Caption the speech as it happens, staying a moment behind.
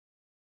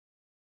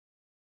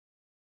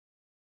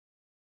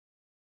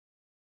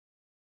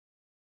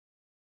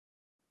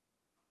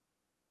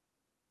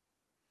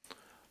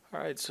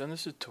Alright, so in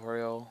this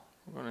tutorial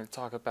we're going to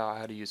talk about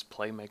how to use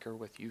Playmaker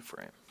with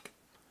uFrame.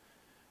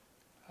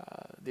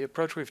 The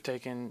approach we've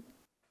taken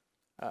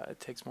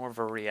takes more of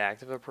a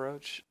reactive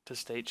approach to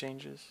state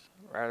changes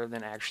rather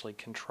than actually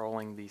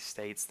controlling these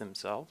states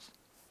themselves.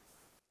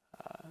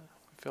 I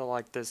feel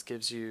like this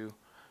gives you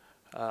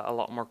a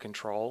lot more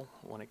control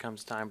when it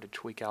comes time to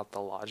tweak out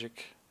the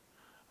logic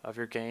of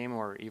your game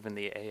or even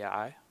the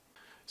AI.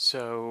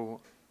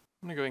 So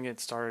I'm going to go ahead and get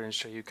started and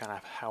show you kind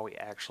of how we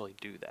actually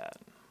do that.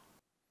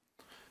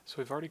 So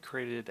we've already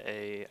created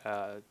a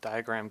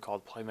diagram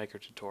called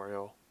Playmaker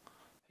Tutorial,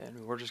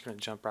 and we're just going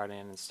to jump right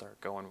in and start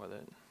going with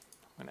it.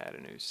 I'm going to add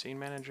a new scene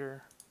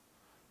manager,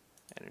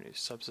 add a new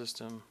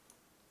subsystem,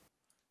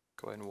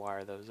 go ahead and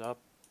wire those up,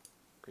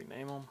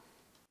 rename them.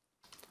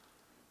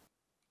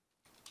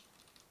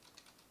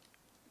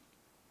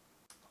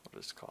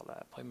 We'll just call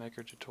that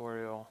Playmaker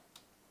Tutorial.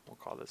 We'll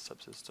call this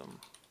subsystem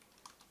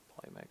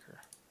Playmaker.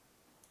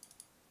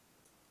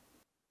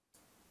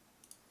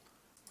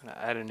 I'm going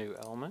to add a new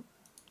element.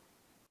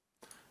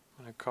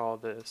 I'm going to call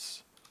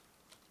this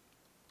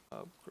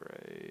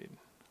Upgradable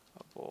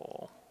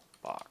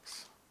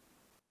Box.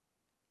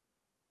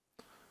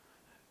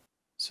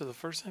 So the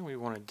first thing we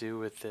want to do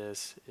with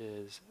this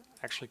is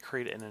actually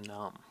create an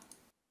enum.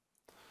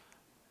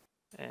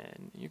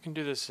 And you can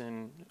do this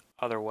in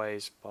other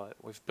ways, but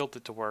we've built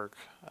it to work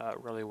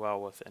really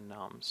well with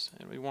enums.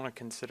 And we want to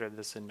consider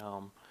this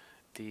enum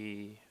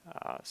the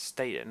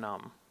state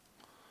enum.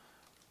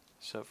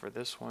 So for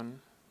this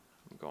one,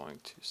 I'm going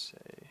to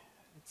say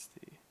it's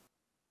the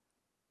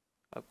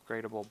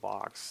upgradable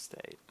box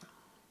state.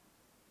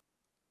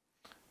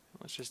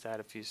 Let's just add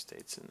a few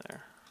states in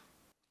there.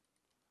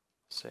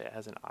 Say it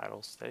has an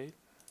idle state,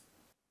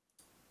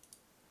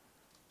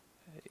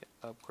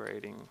 a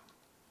upgrading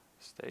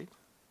state,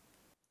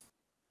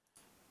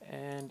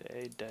 and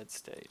a dead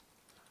state.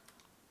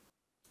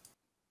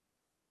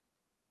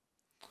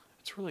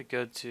 It's really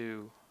good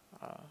to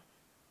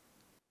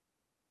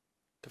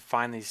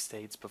define these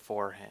states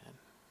beforehand.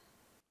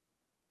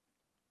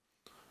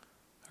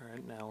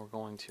 Alright, now we're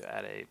going to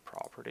add a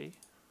property,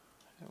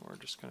 and we're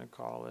just going to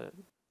call it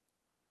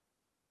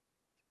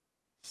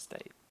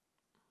state.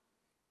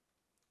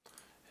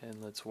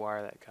 And let's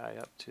wire that guy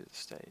up to the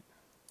state.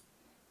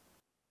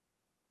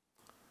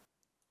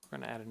 We're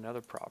going to add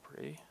another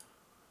property,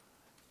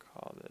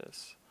 call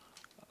this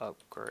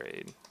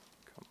upgrade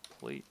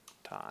complete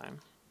time.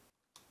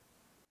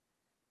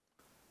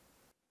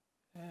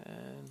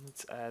 And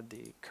let's add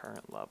the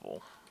current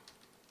level.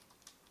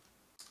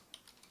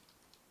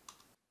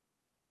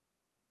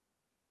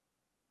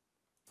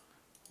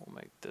 We'll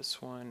make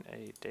this one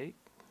a date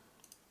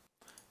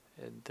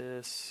and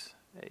this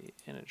a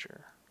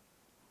integer.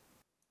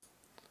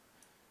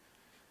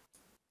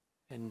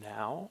 And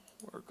now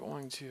we're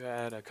going to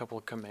add a couple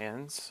of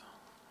commands.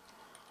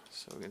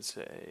 So we can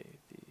say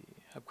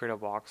the upgradable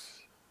box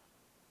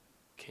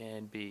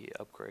can be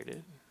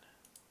upgraded.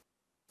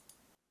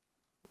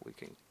 We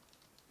can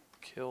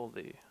kill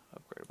the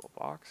upgradable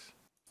box.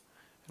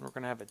 And we're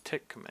going to have a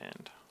tick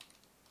command.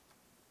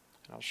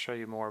 And I'll show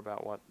you more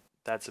about what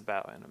that's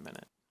about in a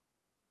minute.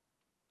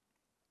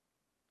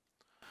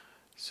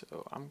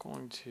 So I'm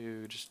going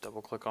to just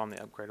double click on the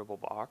upgradable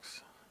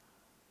box.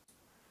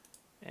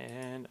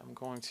 And I'm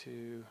going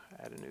to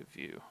add a new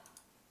view.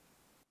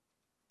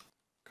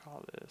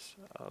 Call this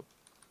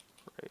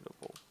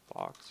upgradable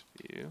box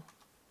view.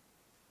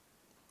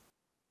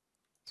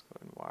 Let's go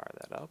ahead and wire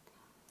that up.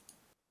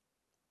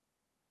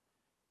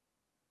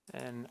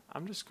 And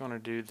I'm just going to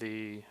do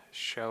the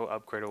show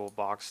upgradable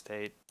box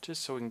state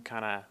just so we can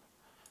kind of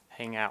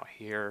hang out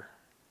here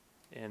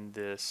in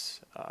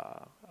this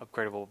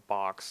upgradable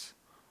box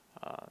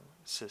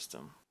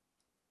system.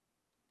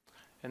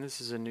 And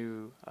this is a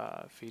new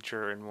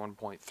feature in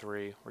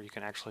 1.3 where you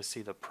can actually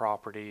see the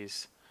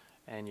properties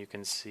and you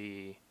can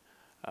see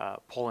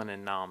pulling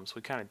in enums.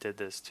 We kind of did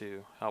this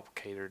to help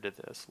cater to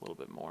this a little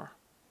bit more.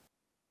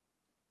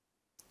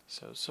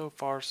 So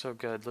far so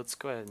good. Let's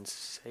go ahead and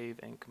save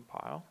and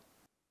compile.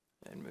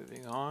 And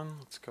moving on,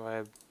 let's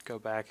go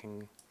back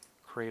and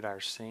create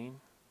our scene.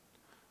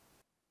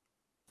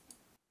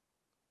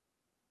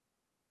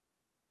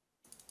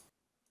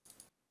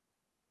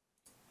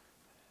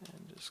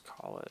 And just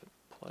call it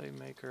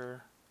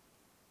Playmaker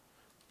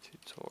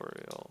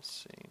Tutorial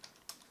Scene.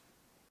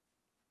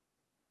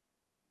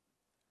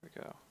 There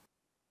we go.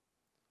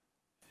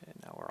 And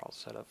now we're all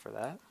set up for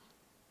that.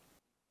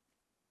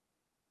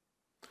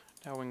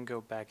 Now we can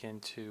go back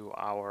into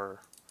our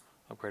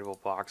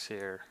upgradable box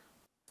here.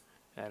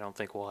 I don't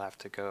think we'll have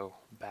to go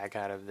back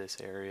out of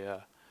this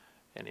area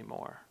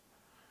anymore.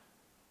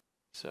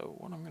 So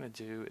what I'm going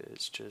to do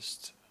is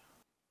just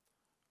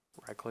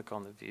right click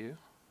on the view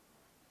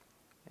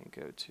and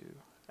go to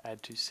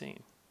add to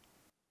scene.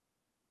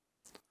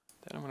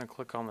 Then I'm going to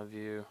click on the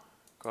view,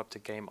 go up to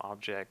game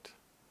object,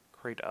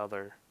 create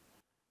other,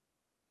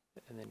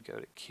 and then go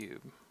to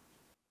cube.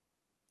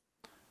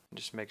 And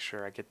just make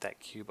sure I get that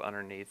cube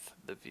underneath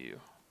the view.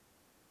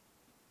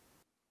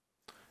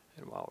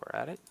 And while we're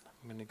at it,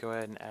 I'm going to go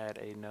ahead and add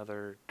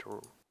another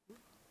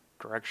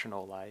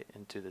directional light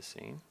into the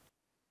scene,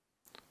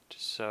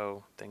 just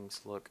so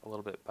things look a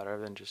little bit better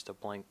than just a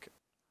blank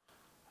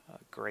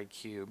gray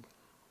cube.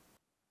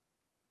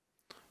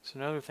 So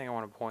another thing I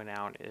want to point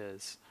out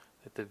is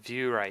that the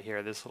view right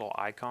here, this little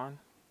icon,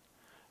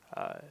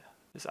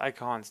 this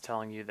icon is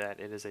telling you that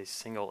it is a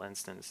single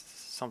instance,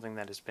 something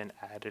that has been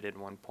added in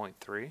 1.3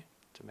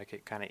 to make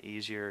it kind of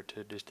easier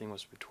to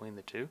distinguish between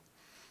the two.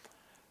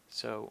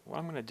 So what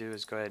I'm going to do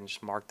is go ahead and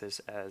just mark this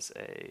as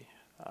a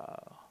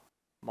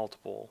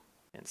multiple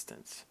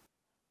instance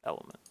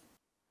element.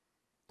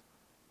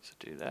 So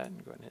do that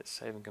and go ahead and hit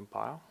save and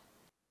compile.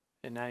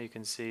 And now you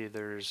can see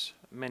there's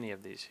many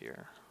of these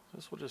here.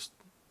 This will just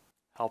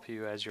help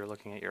you as you're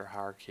looking at your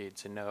hierarchy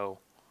to know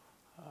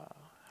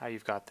how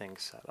you've got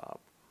things set up.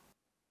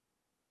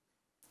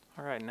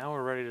 Alright, now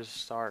we're ready to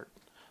start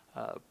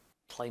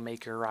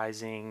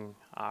Playmakerizing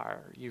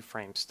our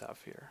uFrame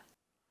stuff here.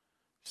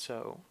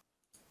 So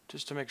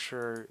just to make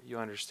sure you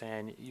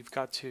understand, you've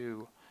got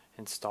to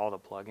install the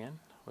plugin,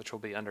 which will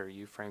be under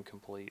uFrame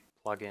Complete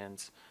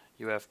Plugins,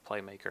 UF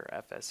Playmaker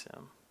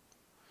FSM.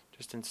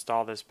 Just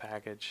install this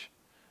package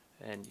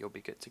and you'll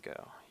be good to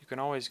go. You can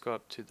always go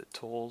up to the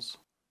Tools,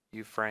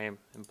 uFrame,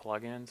 and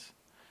Plugins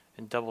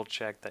and double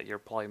check that your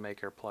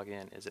Playmaker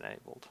plugin is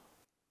enabled.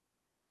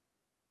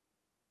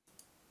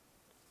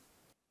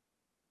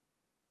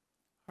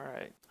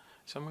 Alright,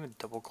 so I'm going to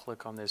double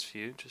click on this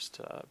view just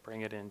to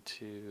bring it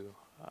into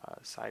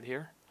side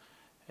here,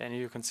 and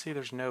you can see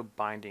there's no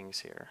bindings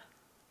here,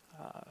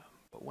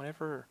 but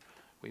whenever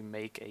we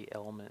make a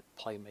element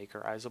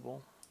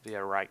playmakerizable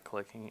via right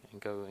clicking and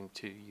going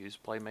to use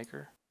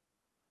Playmaker,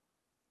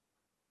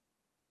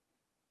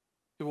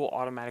 it will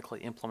automatically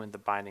implement the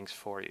bindings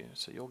for you.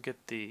 So you'll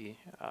get the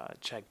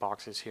check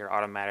boxes here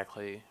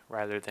automatically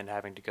rather than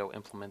having to go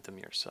implement them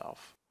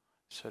yourself.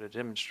 So to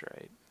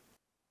demonstrate,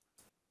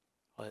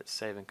 I'll hit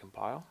save and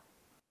compile.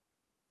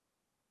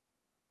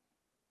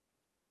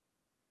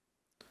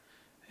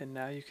 And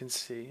now you can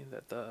see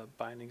that the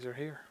bindings are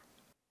here.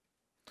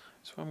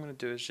 So what I'm going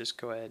to do is just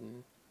go ahead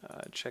and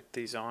check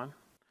these on.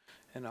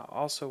 And I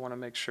also want to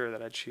make sure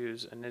that I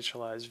choose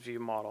initialize view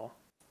model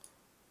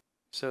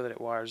so that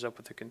it wires up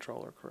with the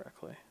controller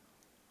correctly.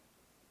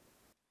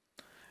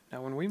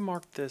 Now when we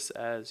marked this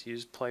as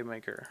use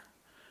Playmaker,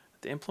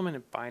 the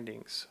implemented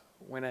bindings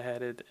went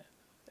ahead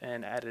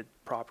and added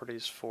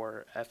properties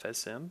for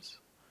FSMs,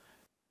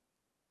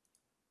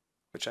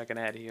 which I can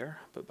add here,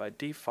 but by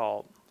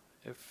default,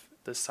 if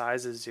the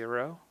size is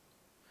 0,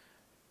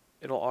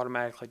 it'll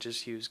automatically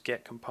just use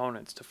get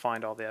components to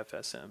find all the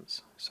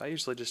FSMs. So I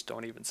usually just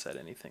don't even set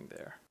anything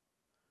there.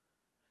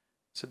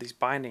 So these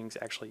bindings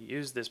actually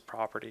use this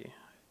property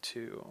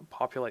to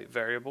populate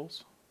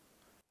variables,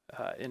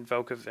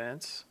 invoke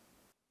events.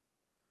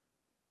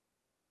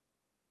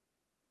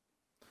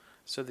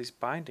 So these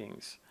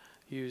bindings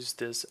use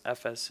this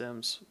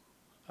FSMs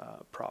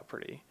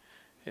property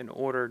in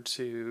order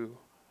to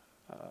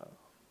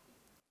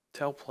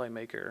tell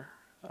Playmaker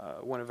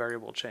when a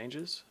variable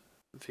changes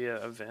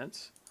via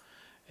events,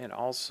 and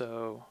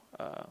also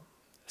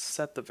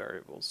set the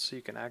variables so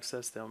you can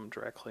access them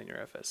directly in your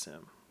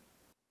FSM.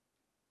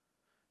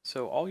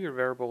 So all your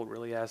variable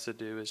really has to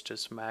do is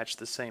just match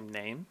the same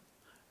name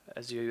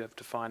as you have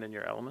defined in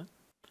your element,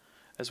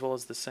 as well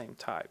as the same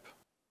type.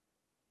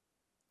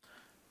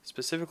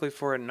 Specifically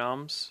for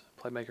enums,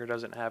 Playmaker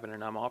doesn't have an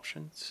enum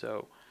option,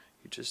 so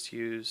you just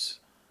use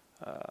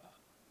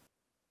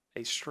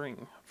a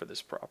string for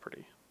this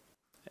property.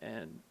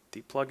 And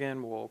the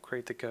plugin will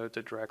create the code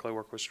to directly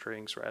work with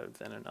strings rather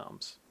than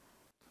enums.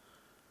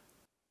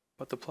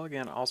 But the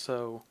plugin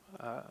also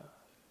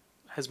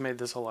has made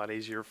this a lot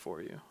easier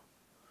for you.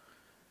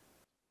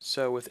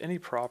 So with any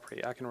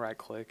property, I can right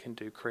click and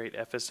do create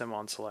FSM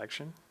on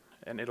selection,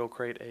 and it'll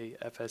create a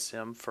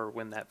FSM for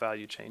when that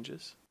value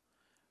changes.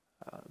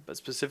 But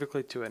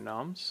specifically to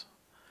enums,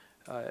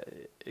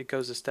 it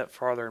goes a step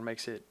farther and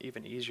makes it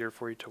even easier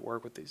for you to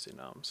work with these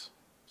enums.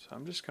 So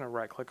I'm just going to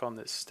right click on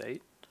this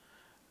state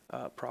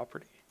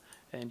property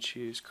and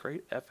choose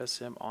create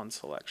FSM on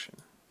selection.